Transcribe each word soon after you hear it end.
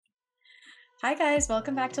Hi guys,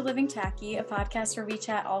 welcome back to Living Tacky, a podcast where we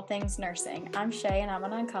chat all things nursing. I'm Shay and I'm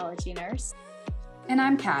an oncology nurse. And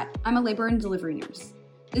I'm Kat. I'm a labor and delivery nurse.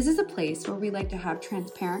 This is a place where we like to have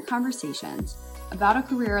transparent conversations about a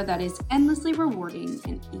career that is endlessly rewarding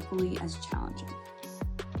and equally as challenging.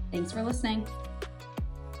 Thanks for listening.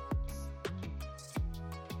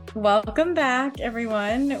 Welcome back,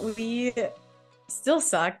 everyone. We still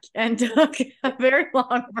suck and took a very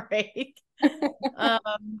long break.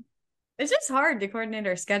 It's just hard to coordinate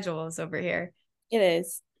our schedules over here. It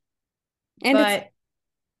is. And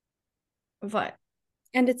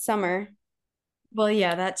it's summer. Well,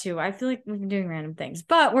 yeah, that too. I feel like we've been doing random things,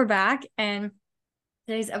 but we're back. And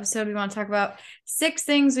today's episode, we want to talk about 6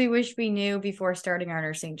 things we wish we knew before starting our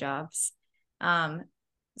nursing jobs.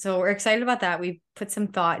 So we're excited about that. We put some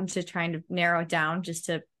thought into trying to narrow it down just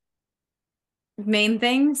to main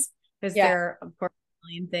things, because there are, of course, a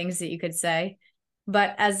million things that you could say.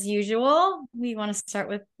 But as usual, we want to start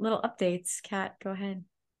with little updates. Kat, go ahead.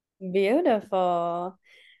 Beautiful.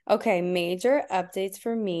 Okay, major updates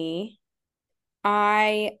for me.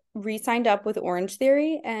 I re-signed up with Orange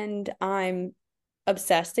Theory and I'm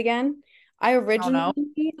obsessed again. I know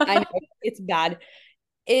it's bad.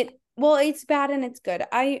 It's bad and it's good.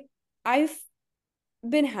 I've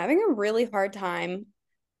been having a really hard time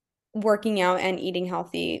working out and eating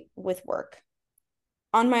healthy with work.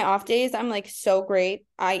 On my off days, I'm like so great.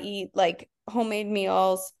 I eat like homemade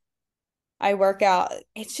meals. I work out.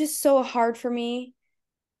 It's just so hard for me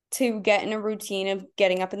to get in a routine of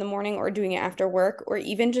getting up in the morning or doing it after work, or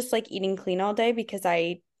even just like eating clean all day because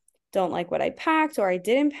I don't like what I packed or I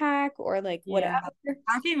didn't pack or like whatever.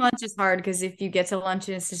 Packing lunch is hard because if you get to lunch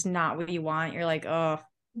and it's just not what you want, you're like, oh.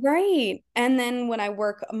 Right. And then when I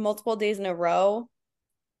work multiple days in a row,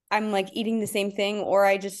 I'm like eating the same thing or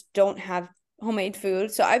I just don't have homemade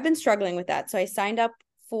food. So I've been struggling with that. So I signed up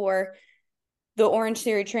for the Orange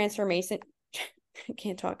Theory Transformation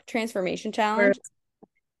Challenge.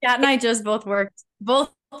 Kat and I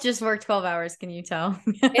both just worked 12 hours. Can you tell?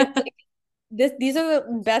 These are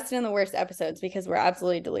the best and the worst episodes because we're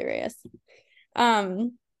absolutely delirious.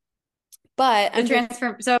 But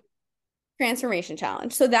transformation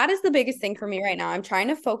challenge. So that is the biggest thing for me right now. I'm trying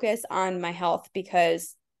to focus on my health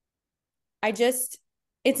because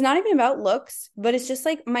it's not even about looks, but it's just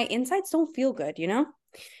like my insides don't feel good, you know?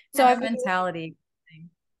 So I have mentality.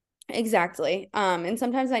 Exactly. And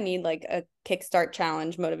sometimes I need like a kickstart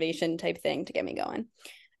challenge motivation type thing to get me going.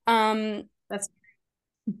 That's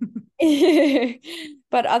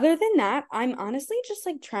but other than that, I'm honestly just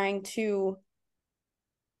like trying to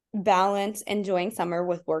balance enjoying summer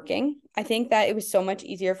with working. I think that it was so much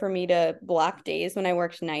easier for me to block days when I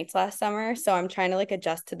worked nights last summer. So I'm trying to like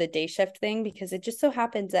adjust to the day shift thing because it just so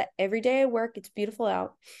happens that every day I work, it's beautiful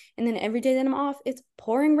out. And then every day that I'm off, it's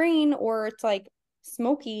pouring rain or it's like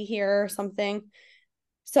smoky here or something.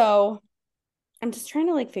 So I'm just trying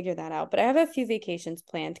to like figure that out. But I have a few vacations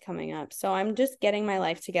planned coming up. So I'm just getting my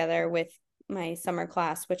life together with my summer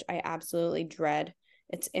class, which I absolutely dread.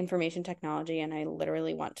 It's information technology and I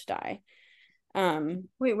literally want to die. Wait,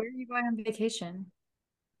 where are you going on vacation?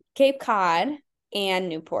 Cape Cod and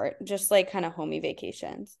Newport, just like kind of homey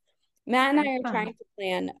vacations. Matt and I are trying to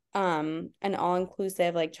plan an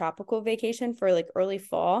all-inclusive like tropical vacation for like early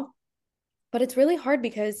fall. But it's really hard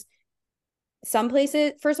because some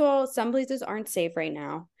places aren't safe right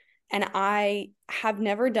now. And I have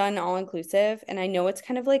never done all-inclusive and I know it's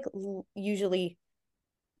kind of like usually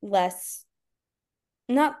less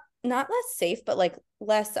not less safe, but like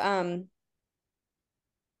less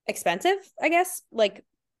expensive, I guess, like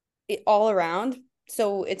all around.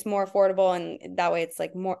 So it's more affordable and that way it's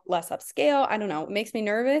like less upscale. I don't know. It makes me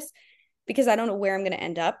nervous because I don't know where I'm going to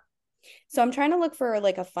end up. So I'm trying to look for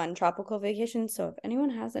like a fun tropical vacation. So if anyone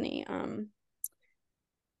has any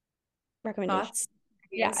recommendations.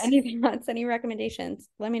 Any recommendations,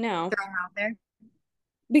 let me know. Throw them out there.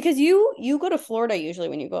 Because you go to Florida usually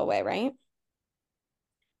when you go away, right?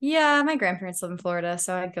 Yeah, my grandparents live in Florida,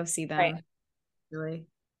 so I'd go see them. Right. Really.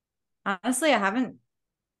 Honestly, I haven't,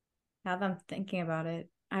 now that I'm thinking about it,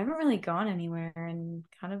 I haven't really gone anywhere in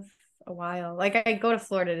kind of a while. Like I go to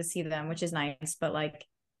Florida to see them, which is nice, but like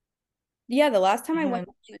yeah, the last time I went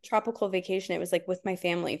on a tropical vacation, it was like with my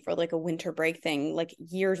family for like a winter break thing, like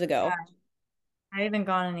years ago. Yeah. I haven't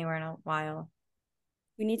gone anywhere in a while.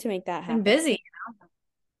 We need to make that happen. I'm busy,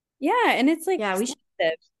 Yeah, and it's like we should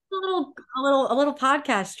a little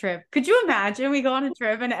podcast trip. Could you imagine we go on a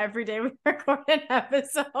trip and every day we record an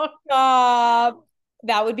episode? That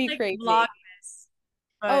would be like crazy. Vlogmas,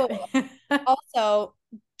 but... also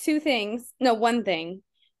one thing.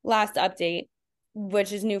 Last update.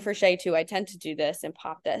 which is new for Shay too. I tend to do this and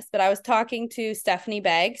pop this, but I was talking to Stephanie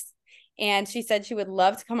Beggs, and she said she would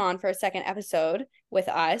love to come on for a second episode with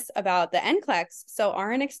us about the NCLEX. So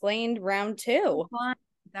RN explained round two. Fun.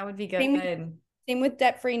 That would be Same, good. same with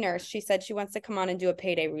Debt Free Nurse. She said she wants to come on and do a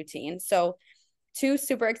payday routine. So two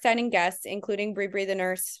super exciting guests, including Bree the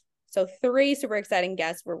nurse. So three super exciting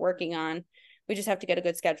guests we're working on. We just have to get a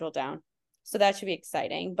good schedule down. So that should be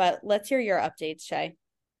exciting. But let's hear your updates, Shay.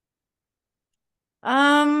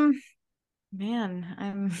 Um, man,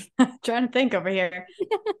 I'm trying to think over here.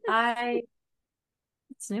 I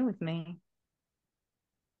It's new with me.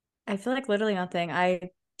 I feel like literally nothing.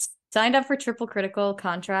 I signed up for triple critical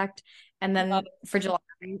contract and then for July,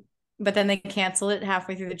 but then they canceled it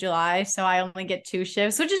halfway through the July. So I only get 2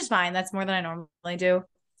 shifts, which is fine. That's more than I normally do.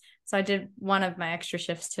 So I did one of my extra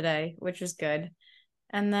shifts today, which was good.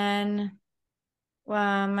 And then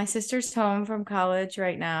my sister's home from college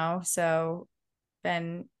right now. So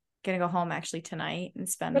then gonna go home actually tonight and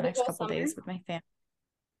spend For the the next whole couple summer? days with my family.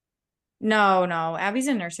 No, no. Abby's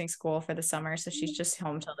in nursing school for the summer, so she's just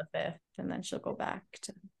home till the 5th and then she'll go back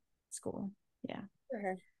to school. Yeah. For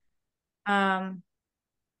her. Um,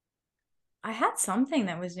 I had something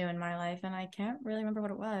that was new in my life and I can't really remember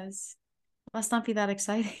what it was. Must not be that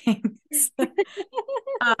exciting.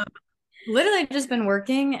 um, literally just been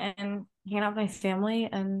working and hanging out with my family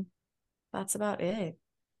and that's about it.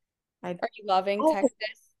 I Are you loving Oh, Texas?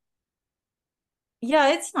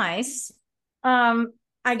 yeah, it's nice. Um,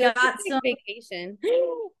 I Feels like got some vacation.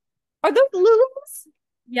 Are those Lulu's?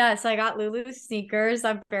 Yes, I got Lulu sneakers.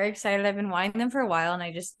 I'm very excited. I've been wanting them for a while and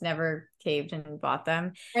I just never caved and bought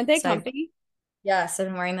them. Aren't they So I've comfy? yes, I've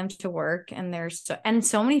been wearing them to work and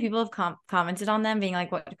so many people have commented on them being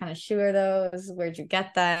like, what kind of shoe are those? Where'd you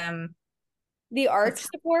get them? The arch That's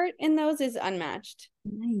support in those is unmatched.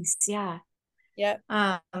 nice. Yeah. Yep.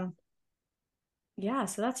 Yeah,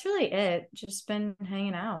 so that's really it. Just been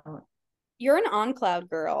hanging out. You're an on cloud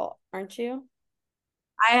girl, aren't you?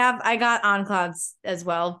 I got on clouds as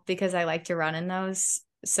well because I like to run in those.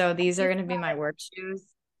 So these are gonna be my work shoes.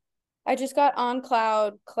 I just got on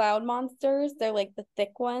cloud monsters. They're like the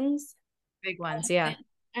thick ones. Big ones, yeah.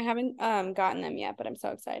 I haven't gotten them yet, but I'm so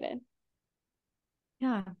excited.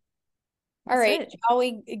 Yeah, All that's right, it. shall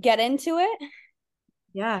we get into it?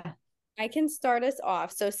 Yeah. I can start us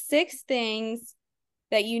off. So, 6 things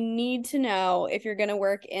that you need to know if you're going to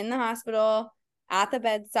work in the hospital, at the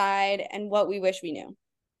bedside, and what we wish we knew.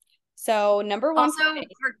 So, number one, Also,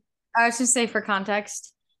 I was just say for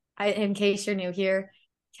context, in case you're new here,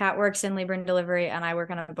 Kat works in labor and delivery, and I work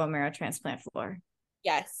on a bone marrow transplant floor.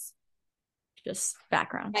 yes, Just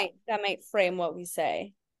background. that might frame what we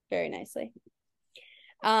say very nicely.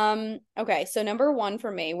 Okay, so number one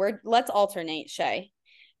for me, let's alternate, Shay.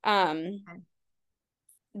 Okay.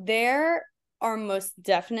 There are most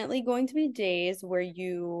definitely going to be days where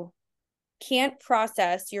you can't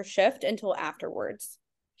process your shift until afterwards.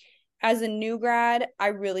 As a new grad, I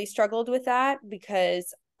really struggled with that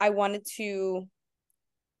because I wanted to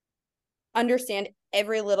understand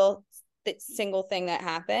every little single thing that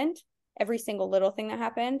happened, every single little thing that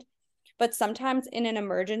happened. But sometimes in an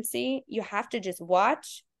emergency, you have to just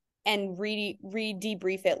watch and re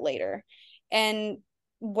debrief it later. And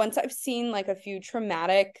once I've seen like a few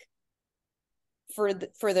traumatic for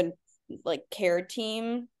the like care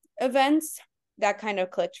team events, that kind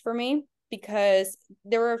of clicked for me because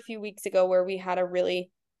there were a few weeks ago where we had a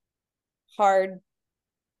really hard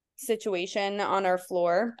situation on our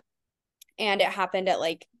floor and it happened at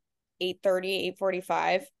like 8:30,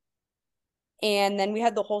 8:45, and then we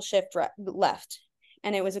had the whole shift left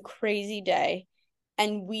and it was a crazy day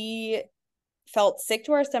and we felt sick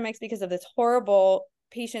to our stomachs because of this horrible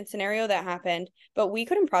patient scenario that happened, but we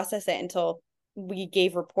couldn't process it until we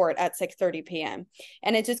gave report at 6:30 p.m.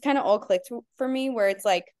 And it just kind of all clicked for me where it's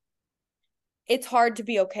like it's hard to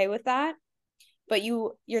be okay with that, but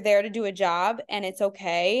you're there to do a job and it's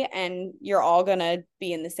okay and you're all going to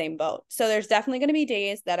be in the same boat. So there's definitely going to be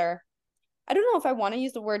days that are I don't know if I want to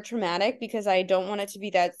use the word traumatic because I don't want it to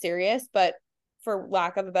be that serious, but for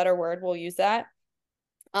lack of a better word, we'll use that.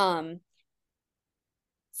 Um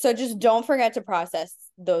so just don't forget to process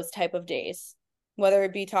those type of days, whether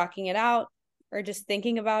it be talking it out or just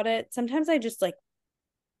thinking about it. Sometimes I just like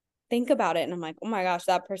think about it and I'm like, oh my gosh,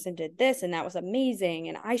 that person did this and that was amazing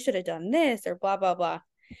and I should have done this or blah blah blah.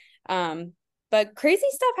 But crazy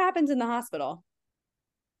stuff happens in the hospital.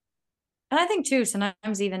 And I think too,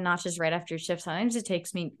 sometimes even not just right after your shift, sometimes it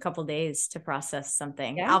takes me a couple days to process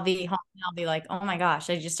something. Yeah. I'll be home and I'll be like, oh my gosh,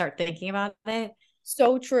 I just start thinking about it.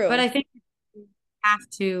 So But true. I think you have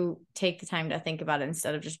to take the time to think about it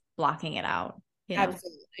instead of just blocking it out, you know?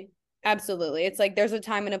 Absolutely. Absolutely. It's like there's a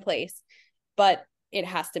time and a place, but it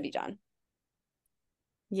has to be done.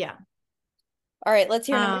 Yeah. All right, let's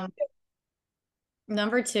hear number Um,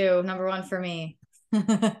 number two, number one for me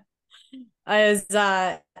is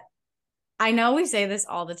I know we say this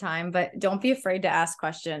all the time, but don't be afraid to ask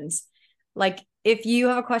questions. Like if you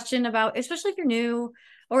have a question about, especially if you're new,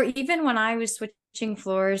 or even when I was switching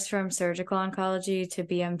floors from surgical oncology to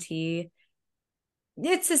BMT,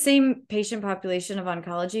 it's the same patient population of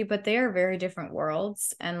oncology, but they are very different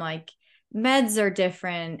worlds. And like meds are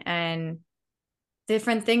different and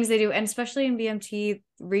different things they do. And especially in BMT,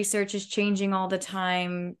 research is changing all the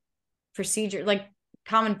time. Procedure, like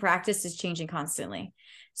common practice is changing constantly.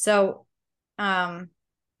 So um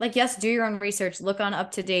like yes, do your own research, look on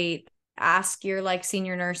up to date, ask your like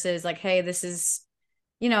senior nurses like, hey, this is,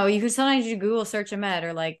 you can sometimes you Google search a med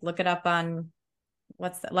or like look it up on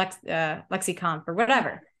what's the lexicomp or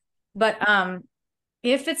whatever. But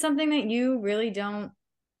if it's something that you really don't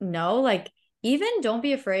know, like even don't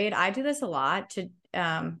be afraid. I do this a lot to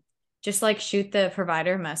just like shoot the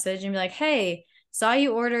provider a message and be like, hey, saw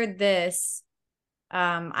you ordered this.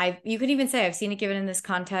 I you could even say I've seen it given in this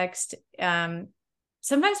context.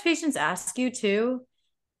 Sometimes patients ask you too.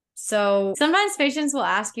 So sometimes patients will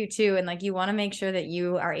ask you too, and like you want to make sure that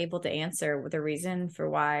you are able to answer the reason for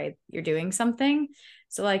why you're doing something.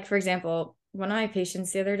 So, like for example, one of my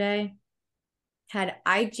patients the other day had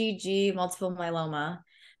IgG multiple myeloma,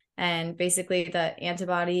 and basically the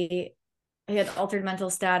antibody, he had altered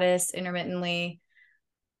mental status intermittently,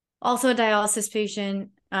 also a dialysis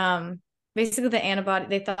patient. Basically the antibody,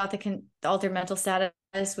 they thought the altered mental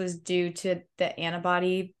status was due to the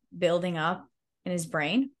antibody building up in his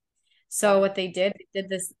brain. So Wow. what they did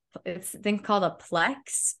this, it's a thing called a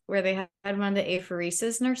plex, where they had one of the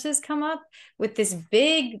apheresis nurses come up with this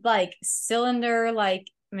big like cylinder like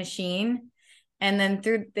machine, and then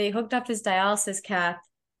they hooked up this dialysis cath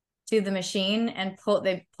to the machine and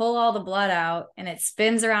they pull all the blood out, and it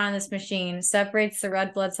spins around in this machine, separates the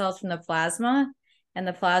red blood cells from the plasma, and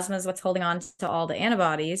the plasma is what's holding on to all the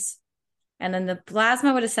antibodies. And then the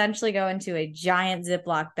plasma would essentially go into a giant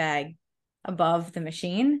Ziploc bag above the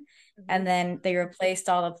machine. Mhm. And then they replaced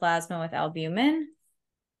all the plasma with albumin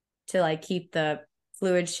to like keep the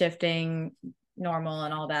fluid shifting normal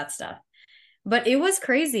and all that stuff. But it was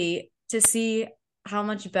crazy to see how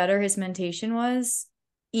much better his mentation was,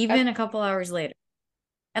 That's even a couple hours later.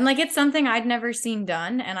 And like it's something I'd never seen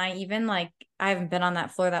done. And I even like I haven't been on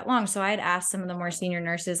that floor that long. So I had asked some of the more senior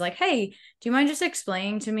nurses, like, hey, do you mind just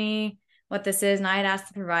explaining to me what this is? And I had asked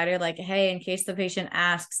the provider, like, hey, in case the patient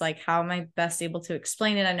asks, like, how am I best able to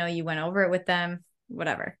explain it? I know you went over it with them,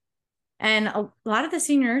 whatever. And a lot of the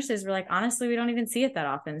senior nurses were like, honestly, we don't even see it that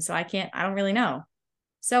often. So I don't really know.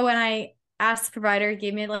 So when I asked the provider, he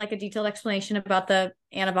gave me like a detailed explanation about the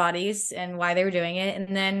antibodies and why they were doing it.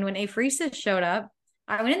 And then when apheresis showed up,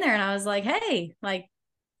 I went in there and I was like, hey, like,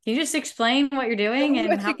 can you just explain what you're doing and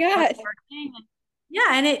what how you it's got. working? And yeah.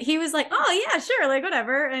 And he was like, oh yeah, sure. Like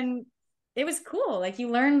whatever. And it was cool. Like you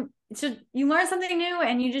learn something new,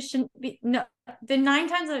 and you just shouldn't be, no, the 9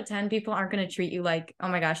 times out of 10 people aren't going to treat you like, oh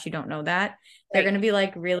my gosh, you don't know that. They're Right. going to be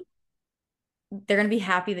like, really, they're going to be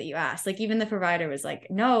happy that you asked. Like even the provider was like,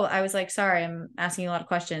 no, I was like, sorry, I'm asking you a lot of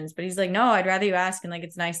questions, but he's like, no, I'd rather you ask. And like,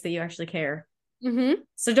 it's nice that you actually care. Mm-hmm.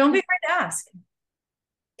 So don't be afraid to ask.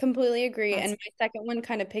 Completely agree. And That's my second one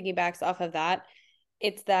kind of piggybacks off of that.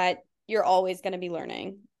 It's that you're always going to be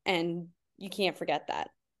learning, and you can't forget that.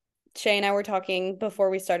 Shay and I were talking before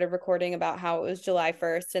we started recording about how it was July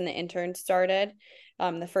 1st and the interns started,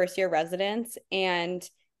 the first year residents. And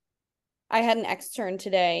I had an extern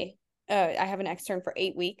today. I have an extern for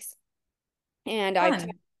 8 weeks, and fun.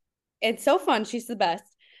 it's so fun. She's the best.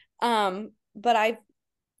 But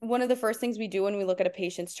one of the first things we do when we look at a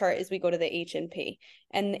patient's chart is we go to the H&P,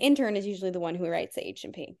 and the intern is usually the one who writes the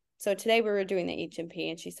H&P. So today we were doing the H&P,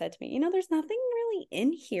 and she said to me, there's nothing really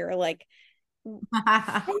in here. Like,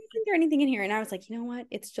 I don't think there's anything in here. And I was like, you know what?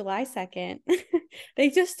 It's July 2nd. They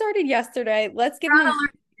just started yesterday. Let's give them,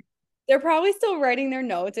 they're probably still writing their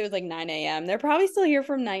notes. It was like 9 a.m. They're probably still here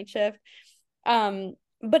from night shift.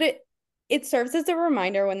 But it serves as a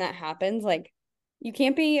reminder when that happens. Like, you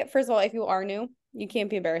can't be, first of all, if you are new, you can't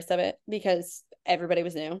be embarrassed of it because everybody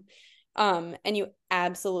was new. And you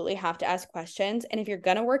absolutely have to ask questions. And if you're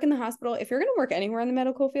gonna work in the hospital, if you're gonna work anywhere in the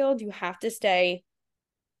medical field, you have to stay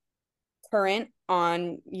current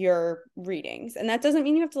on your readings. And that doesn't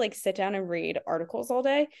mean you have to like sit down and read articles all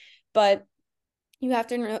day, but you have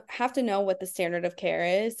to know what the standard of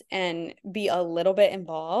care is and be a little bit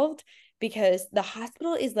involved, because the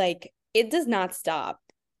hospital is like, it does not stop.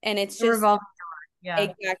 And it's A just revolving door. Yeah.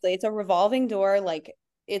 exactly, it's a revolving door. Like,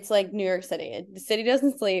 it's like New York City. The city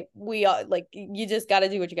doesn't sleep. We all like you just got to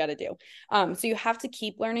do what you got to do. So you have to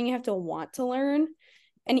keep learning. You have to want to learn.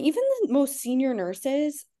 And even the most senior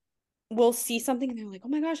nurses will see something and they're like, "Oh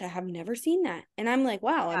my gosh, I have never seen that." And I'm like,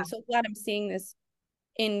 "Wow, I'm so glad I'm seeing this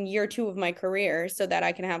in year 2 of my career so that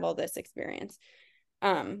I can have all this experience."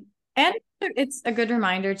 Um, And it's a good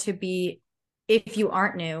reminder to be, if you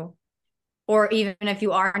aren't new, or even if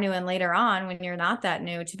you are new and later on when you're not that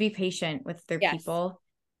new, to be patient with their yes. people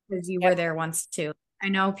because you were Yep. there once too. I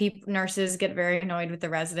know people, nurses get very annoyed with the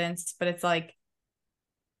residents, but it's like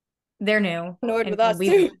they're new Annoyed and with us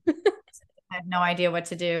we've too. had no idea what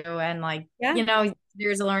to do. And like, Yeah.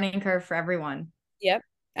 there's a learning curve for everyone. Yep.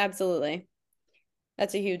 Absolutely.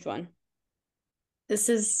 That's a huge one. This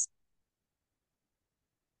is,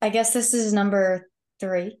 I guess this is number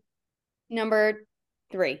 3. Number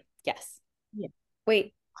 3. Yes. Yeah.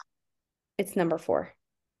 Wait, it's number 4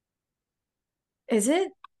 Is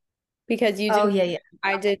it? because you Oh, didn't. yeah, yeah.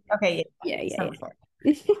 I did. Okay, yeah. Yeah, It's yeah, number 4.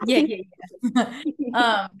 yeah. Yeah, yeah,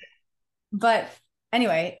 yeah. But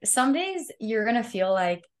anyway, some days you're gonna feel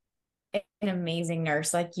like an amazing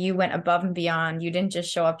nurse. Like you went above and beyond. You didn't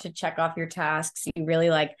just show up to check off your tasks. You really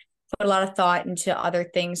like put a lot of thought into other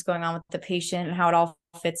things going on with the patient and how it all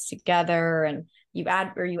fits together. And you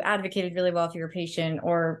advocated really well for your patient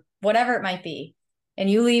or whatever it might be. And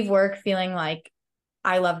you leave work feeling like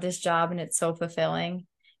I love this job and it's so fulfilling.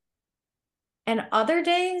 And other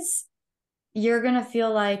days you're gonna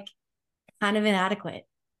feel like kind of inadequate,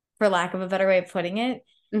 for lack of a better way of putting it.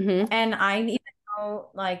 Mm-hmm. And I even know,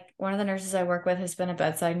 like, one of the nurses I work with has been a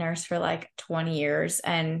bedside nurse for like 20 years.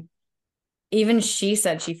 And even she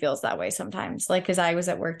said she feels that way sometimes. Like, because I was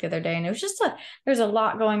at work the other day and it was just there's a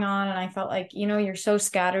lot going on. And I felt like, you're so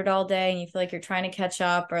scattered all day and you feel like you're trying to catch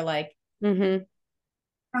up, or like, Mm-hmm.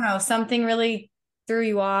 I don't know, something really threw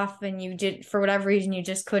you off and you did, for whatever reason, you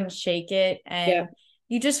just couldn't shake it. Yeah. And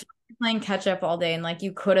you just playing catch up all day and like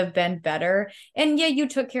you could have been better. And yeah, you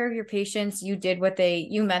took care of your patients. You did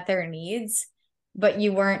you met their needs, but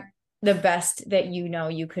you weren't the best that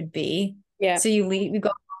you could be. Yeah. So you go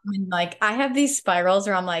home and like, I have these spirals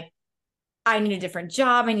where I'm like, I need a different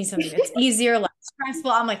job. I need something that's easier, less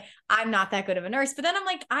stressful. I'm like, I'm not that good of a nurse. But then I'm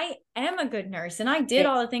like, I am a good nurse and I did Yeah.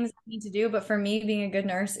 all the things I need to do. But for me, being a good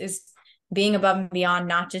nurse is being above and beyond,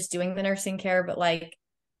 not just doing the nursing care, but like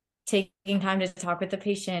taking time to talk with the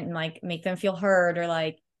patient and like make them feel heard, or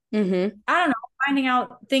like, Mm-hmm. I don't know, finding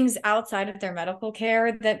out things outside of their medical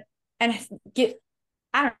care that, and get,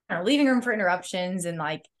 I don't know, leaving room for interruptions, and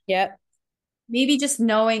like Yep. maybe just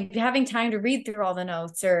knowing, having time to read through all the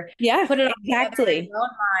notes or Yeah, put it all together in exactly. your own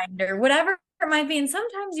mind or whatever it might be. And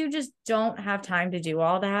sometimes you just don't have time to do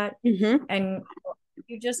all that. Mm-hmm. And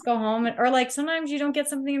you just go home or like sometimes you don't get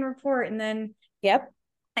something in report. And then Yep.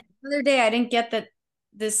 the other day I didn't get that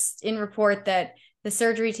this in report that the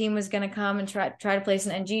surgery team was going to come and try to place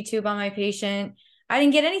an NG tube on my patient. I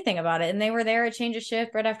didn't get anything about it. And they were there at change of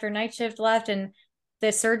shift right after night shift left. And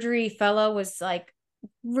the surgery fellow was like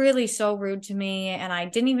really so rude to me. And I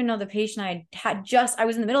didn't even know the patient. I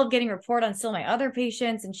was in the middle of getting a report on still my other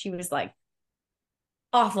patients. And she was like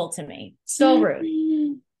awful to me. So rude.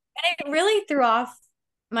 Mm-hmm. And it really threw off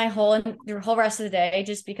the whole rest of the day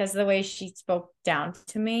just because of the way she spoke down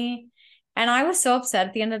to me. And I was so upset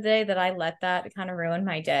at the end of the day that I let that kind of ruin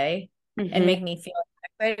my day and Mm-hmm. make me feel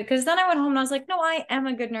like, because then I went home and I was like, no, I am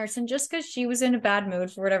a good nurse. And just because she was in a bad mood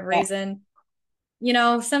for whatever Yeah. reason,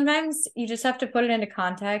 sometimes you just have to put it into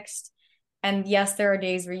context. And yes, there are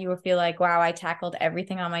days where you will feel like, wow, I tackled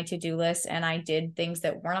everything on my to-do list and I did things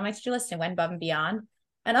that weren't on my to-do list and went above and beyond.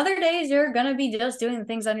 And other days you're gonna be just doing the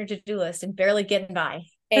things on your to-do list and barely getting by.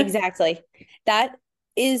 Exactly. That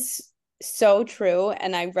is so true.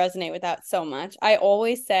 And I resonate with that so much. I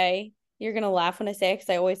always say, you're going to laugh when I say it because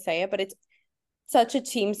I always say it, but it's such a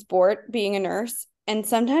team sport being a nurse. And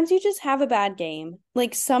sometimes you just have a bad game.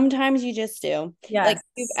 Like sometimes you just do. Like if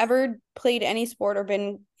you've Yes. ever played any sport or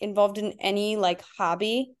been involved in any like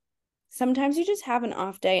hobby, sometimes you just have an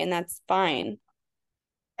off day and that's fine.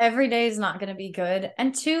 Every day is not gonna be good.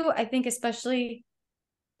 And two, I think especially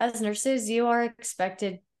as nurses, you are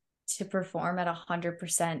expected to perform at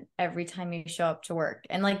 100% every time you show up to work.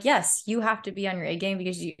 And like, yes, you have to be on your A game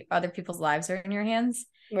because other people's lives are in your hands.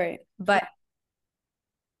 Right. But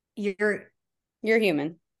you're You're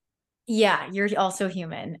human. yeah, you're also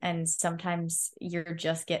human. And sometimes you're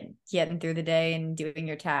just getting through the day and doing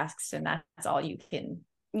your tasks, and that's all you can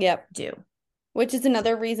Yep. do. Which is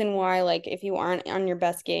another reason why, like, if you aren't on your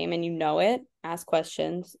best game and you know it, ask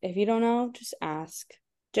questions. If you don't know, just ask.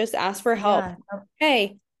 Just ask for help. Yeah.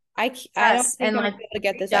 Hey, I don't Yes. think And I'm gonna like be able to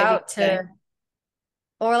get reach this IV out today. to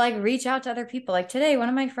or like reach out to other people. Like today, one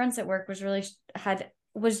of my friends at work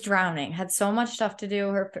was drowning, had so much stuff to do.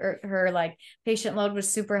 Her like patient load was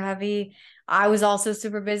super heavy. I was also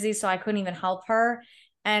super busy, so I couldn't even help her.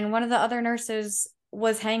 And one of the other nurses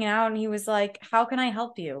was hanging out and he was like, "How can I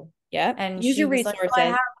help you?" Yep. And Use she your was like, "Well,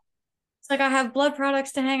 resources. I have blood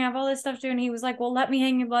products to hang, I have all this stuff to do." And he was like, "Well, let me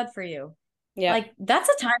hang your blood for you." Yep. Like that's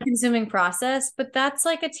a time consuming process, but that's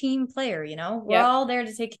like a team player, you know? We're Yep. all there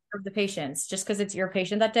to take care of the patients. Just because it's your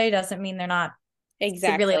patient that day doesn't mean they're not severely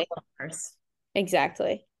Exactly. ill. Ours.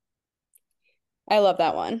 Exactly. I love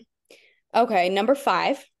that one. Okay, number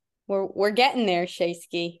 5. We're getting there,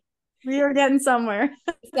 Shaysky. We are getting somewhere.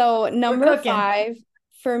 So We're number cooking. 5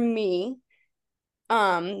 for me,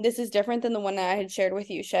 this is different than the one that I had shared with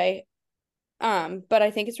you, Shay. But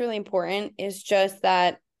I think it's really important is just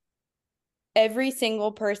that every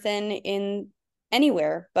single person in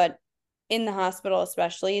anywhere, but in the hospital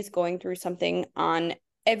especially, is going through something on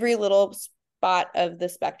every little spot of the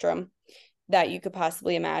spectrum that you could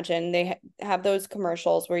possibly imagine. They have those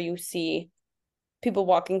commercials where you see people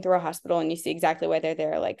walking through a hospital and you see exactly why they're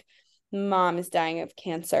there. Like, mom is dying of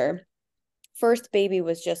cancer. First baby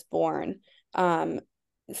was just born. Um,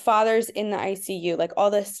 father's in the ICU, like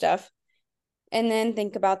all this stuff. And then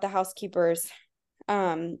think about the housekeepers.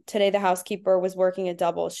 Today the housekeeper was working a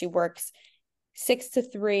double. She works 6 to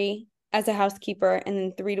 3 as a housekeeper and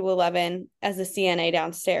then 3 to 11 as a CNA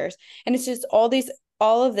downstairs. And it's just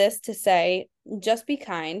all of this to say, just be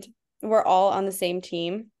kind. We're all on the same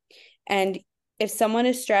team. And if someone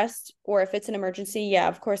is stressed or if it's an emergency, yeah,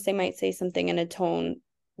 of course they might say something in a tone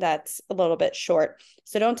that's a little bit short.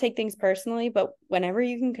 So don't take things personally, but whenever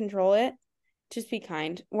you can control it, just be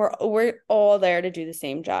kind. We're all there to do the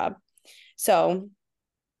same job. So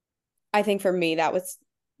I think for me, that was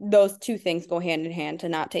those two things go hand in hand, to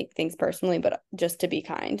not take things personally, but just to be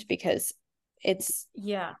kind, because it's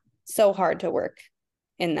Yeah. so hard to work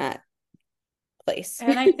in that place.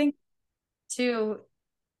 And I think too,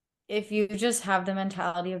 if you just have the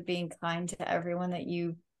mentality of being kind to everyone that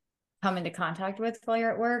you come into contact with while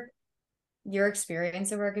you're at work, your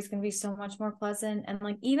experience at work is going to be so much more pleasant. And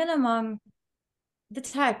like even among the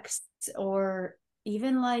techs or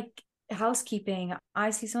even like housekeeping, I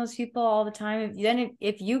see some of those people all the time.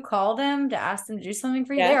 If you call them to ask them to do something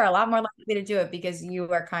for you, they Yeah. are a lot more likely to do it because you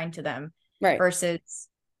are kind to them Right. versus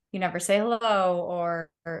you never say hello or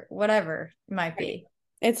whatever it might Right. be.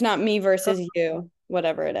 It's not me versus you,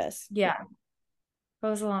 whatever it is. Yeah,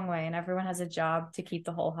 goes a long way, and everyone has a job to keep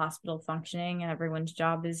the whole hospital functioning, and everyone's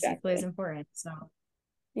job is equally as Exactly. important. So,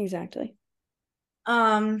 Exactly.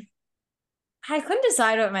 um, I couldn't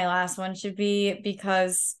decide what my last one should be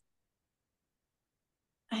because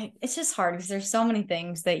it's just hard because there's so many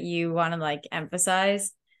things that you want to like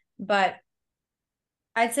emphasize. But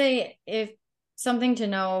I'd say if something to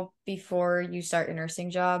know before you start your nursing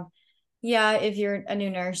job, yeah, if you're a new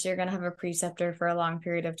nurse, you're gonna have a preceptor for a long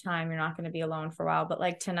period of time. You're not gonna be alone for a while. But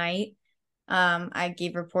like tonight, I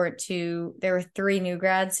gave report to there were 3 new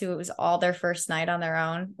grads who it was all their first night on their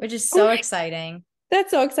own, which is Oh so my, exciting.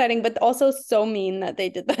 that's so exciting, but also so mean that they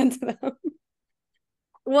did that to them.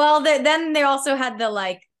 Well, then they also had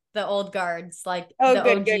the old guards, like Oh, the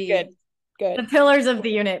good, good, OG, good, good. the pillars of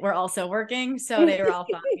the unit were also working, so they were all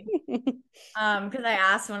fine. Because I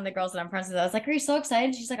asked one of the girls that I'm friends with, I was like, "Are you so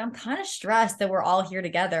excited?" She's like, "I'm kind of stressed that we're all here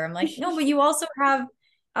together." I'm like, "No, but you also have."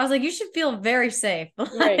 I was like, "You should feel very safe."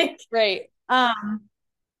 Right, Like, right. um,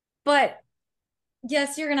 but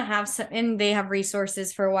yes, you're gonna have some, and they have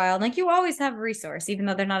resources for a while. Like you always have a resource, even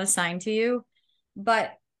though they're not assigned to you.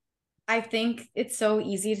 But I think it's so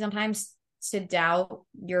easy sometimes to doubt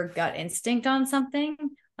your gut instinct on something,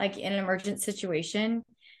 like in an emergent situation,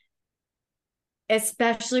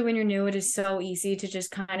 especially when you're new. It is so easy to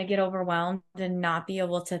just kind of get overwhelmed and not be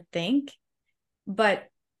able to think. But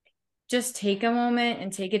just take a moment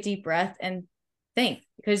and take a deep breath and think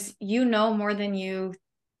because you know more than you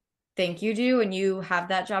think you do, and you have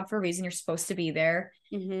that job for a reason. You're supposed to be there.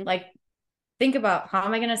 Mm-hmm. Like, think about how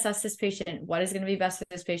am I going to assess this patient? What is going to be best for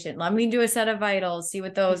this patient? Let me do a set of vitals, see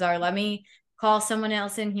what those are. Let me call someone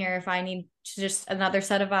else in here if I need just another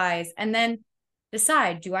set of eyes. And then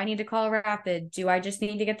decide, do I need to call rapid? Do I just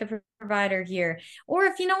need to get the provider here? Or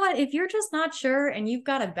if you know what, if you're just not sure and you've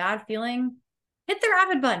got a bad feeling, hit the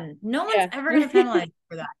rapid button. No one's Yeah. ever going to penalize you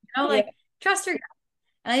for that. Yeah. Like trust your gut.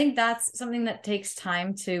 And I think that's something that takes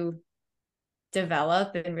time to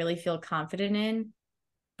develop and really feel confident in.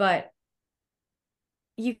 But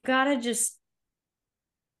you gotta just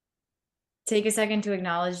take a second to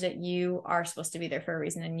acknowledge that you are supposed to be there for a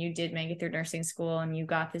reason and you did make it through nursing school and you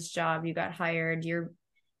got this job, you got hired, you're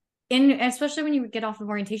in, especially when you get off of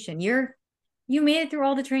orientation, you made it through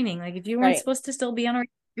all the training. Like if you weren't Right. supposed to still be on,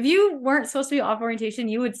 if you weren't supposed to be off orientation,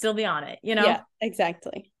 you would still be on it, you Yeah, know?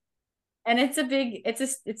 exactly. And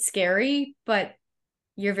it's scary, but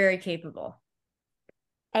you're very capable.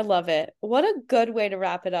 I love it. What a good way to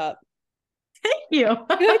wrap it up. Thank you.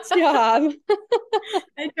 Good job.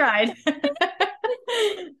 I tried.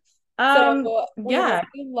 So we hope Yeah.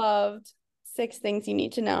 you loved 6 things you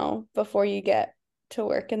need to know before you get to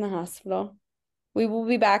work in the hospital. We will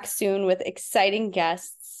be back soon with exciting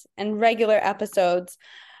guests and regular episodes.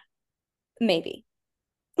 Maybe.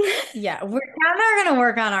 Yeah. We're kind of gonna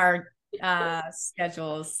work on our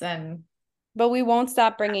schedules and But we won't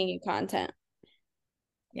stop bringing you content.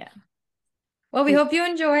 yeah. Well, we hope you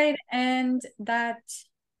enjoyed and that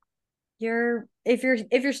if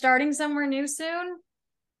you're starting somewhere new soon,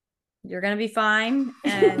 you're gonna be fine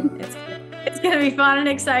and it's gonna be fun and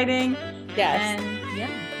exciting. Yes. And yeah,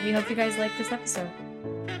 we hope you guys like this episode.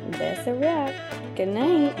 That's a wrap. Good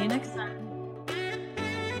night. See you next time.